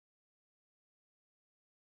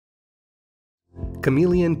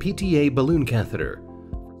Chameleon PTA balloon catheter.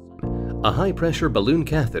 A high-pressure balloon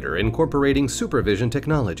catheter incorporating SuperVision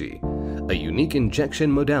technology, a unique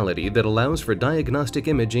injection modality that allows for diagnostic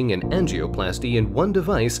imaging and angioplasty in one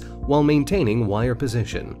device while maintaining wire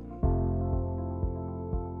position.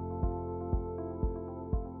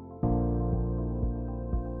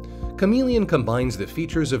 Chameleon combines the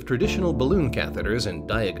features of traditional balloon catheters and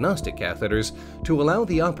diagnostic catheters to allow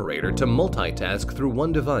the operator to multitask through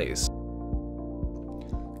one device.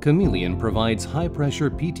 Chameleon provides high-pressure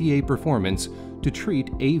PTA performance to treat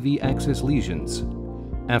AV axis lesions.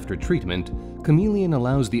 After treatment, Chameleon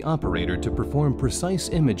allows the operator to perform precise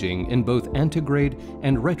imaging in both antegrade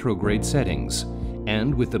and retrograde settings,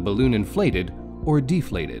 and with the balloon inflated or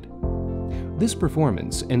deflated. This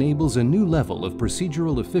performance enables a new level of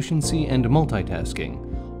procedural efficiency and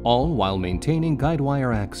multitasking, all while maintaining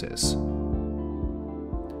guidewire access.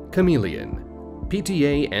 Chameleon,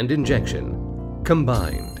 PTA and injection,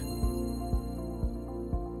 combined.